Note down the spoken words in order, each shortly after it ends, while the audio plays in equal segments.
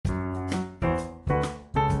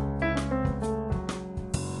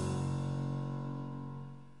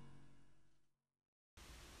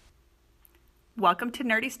Welcome to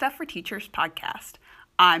Nerdy Stuff for Teachers podcast.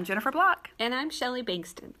 I'm Jennifer Block. And I'm Shelley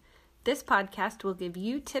Bankston. This podcast will give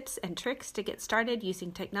you tips and tricks to get started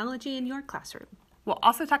using technology in your classroom. We'll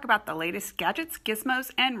also talk about the latest gadgets, gizmos,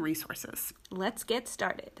 and resources. Let's get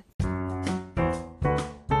started.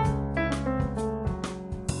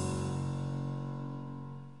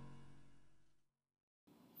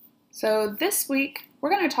 So this week, we're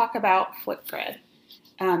going to talk about Flipgrid.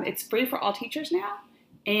 It's free for all teachers now,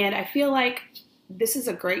 and I feel like this is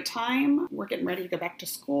a great time. We're getting ready to go back to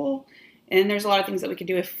school, and there's a lot of things that we can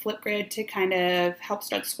do with Flipgrid to kind of help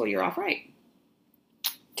start the school year off right.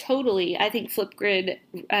 Totally. I think Flipgrid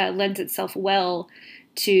lends itself well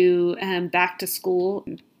to back to school.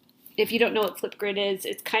 If you don't know what Flipgrid is,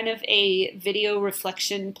 it's kind of a video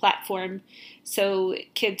reflection platform. So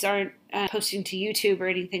kids aren't posting to YouTube or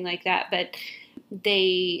anything like that, but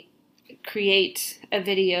they create a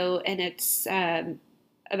video, and it's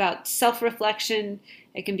about self-reflection.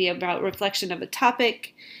 It can be about reflection of a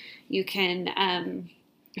topic. You can,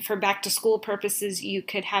 for back-to-school purposes, you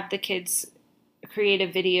could have the kids create a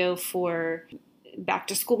video for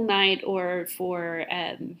back-to-school night or for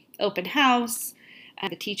open house.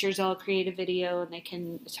 The teachers all create a video, and they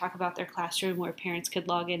can talk about their classroom where parents could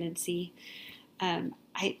log in and see.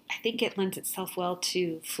 I think it lends itself well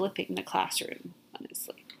to flipping the classroom,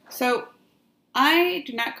 honestly. So I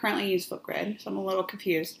do not currently use Flipgrid, so I'm a little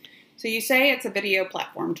confused. So you say it's a video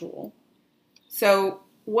platform tool. So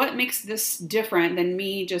what makes this different than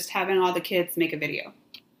me just having all the kids make a video?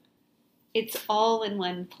 It's all in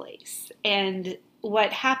one place. And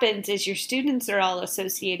what happens is your students are all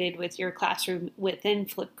associated with your classroom within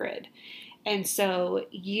Flipgrid. And so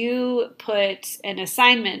you put an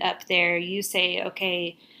assignment up there. You say,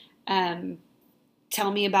 okay,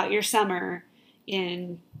 tell me about your summer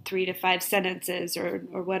in 3 to 5 sentences or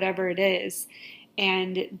whatever it is.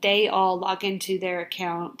 And they all log into their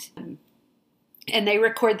account and they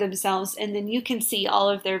record themselves. And then you can see all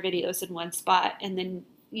of their videos in one spot. And then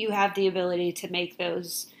you have the ability to make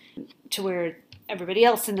those to where everybody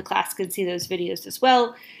else in the class can see those videos as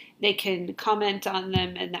well. They can comment on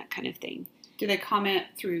them and that kind of thing. Do they comment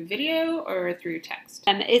through video or through text?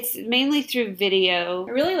 It's mainly through video.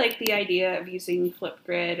 I really like the idea of using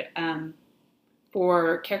Flipgrid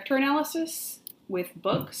for character analysis with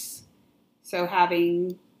books. So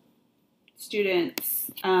having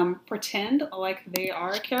students pretend like they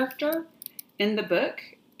are a character in the book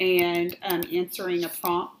and answering a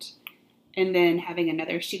prompt, and then having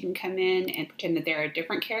another student come in and pretend that they're a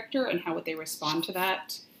different character and how would they respond to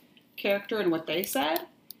that character and what they said.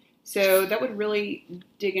 So that would really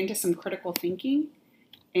dig into some critical thinking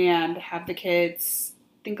and have the kids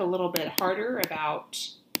think a little bit harder about,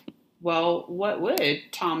 well, what would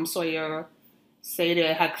Tom Sawyer say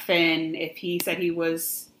to Huck Finn if he said he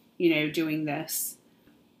was, doing this?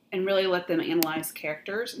 And really let them analyze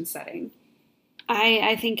characters and setting.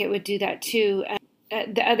 I think it would do that too.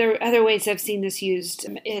 The other ways I've seen this used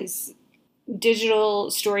is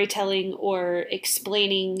digital storytelling or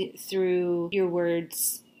explaining through your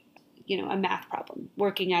words, a math problem,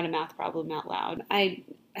 working out a math problem out loud. I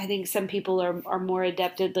think some people are more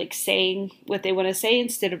adept at like saying what they want to say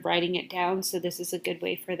instead of writing it down. So this is a good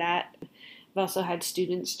way for that. I've also had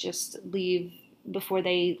students just leave, before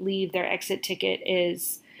they leave, their exit ticket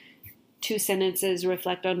is 2 sentences,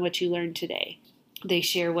 reflect on what you learned today. They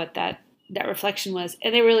share what that reflection was,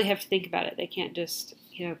 and they really have to think about it. They can't just,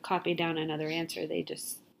 copy down another answer.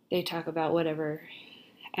 They talk about whatever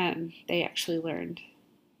they actually learned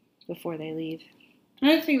before they leave.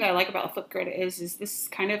 Another thing that I like about Flipgrid is this is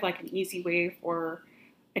kind of like an easy way for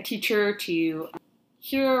a teacher to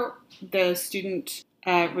hear the student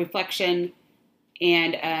reflection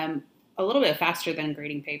and a little bit faster than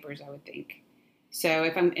grading papers, I would think. So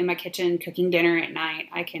if I'm in my kitchen cooking dinner at night,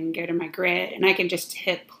 I can go to my grid and I can just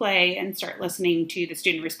hit play and start listening to the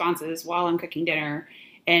student responses while I'm cooking dinner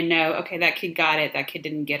and know, okay, that kid got it, that kid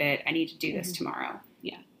didn't get it, I need to do this tomorrow.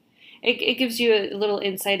 Yeah. It gives you a little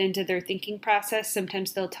insight into their thinking process.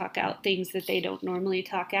 Sometimes they'll talk out things that they don't normally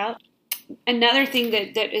talk out. Another thing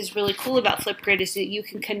that is really cool about Flipgrid is that you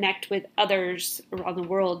can connect with others around the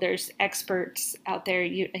world. There's experts out there,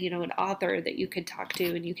 an author that you could talk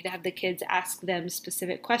to, and you could have the kids ask them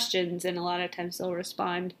specific questions, and a lot of times they'll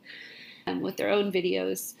respond with their own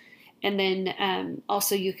videos. And then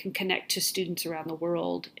also you can connect to students around the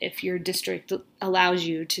world if your district allows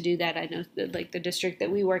you to do that. I know that, like the district that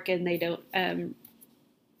we work in, they don't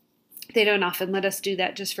often let us do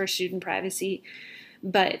that just for student privacy.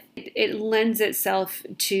 But it lends itself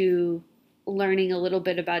to learning a little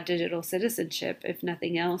bit about digital citizenship, if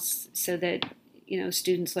nothing else, so that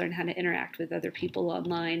students learn how to interact with other people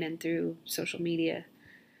online and through social media.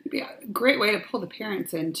 Yeah, great way to pull the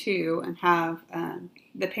parents in too, and have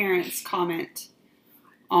the parents comment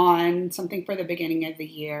on something for the beginning of the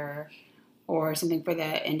year or something for the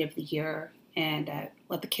end of the year, and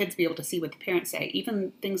let the kids be able to see what the parents say.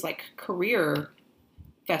 Even things like career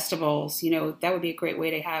festivals, that would be a great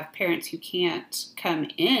way to have parents who can't come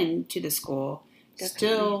in to the school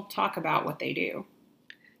still talk about what they do.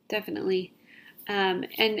 Definitely. And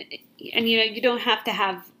you don't have to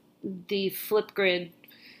have the Flipgrid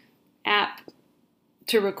app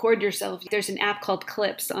to record yourself. There's an app called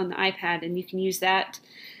Clips on the iPad, and you can use that,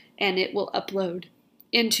 and it will upload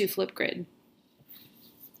into Flipgrid,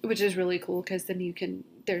 which is really cool because then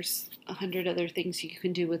there's 100 other things you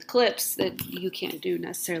can do with Clips that you can't do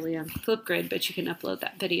necessarily on Flipgrid, but you can upload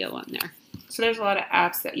that video on there. So there's a lot of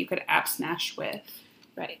apps that you could app smash with.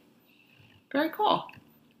 Right. Very cool.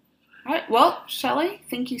 All right. Well, Shelly,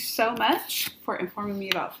 thank you so much for informing me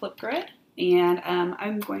about Flipgrid. And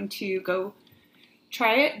I'm going to go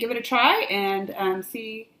try it, give it a try, and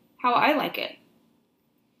see how I like it.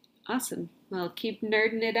 Awesome. Well, keep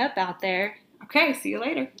nerding it up out there. Okay. See you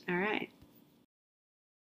later. All right.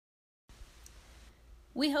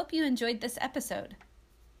 We hope you enjoyed this episode.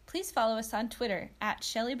 Please follow us on Twitter at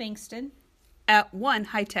Shelly Bankston, at One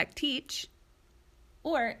High Tech Teach,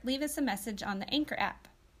 or leave us a message on the Anchor app.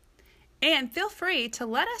 And feel free to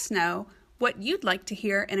let us know what you'd like to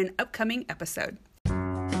hear in an upcoming episode.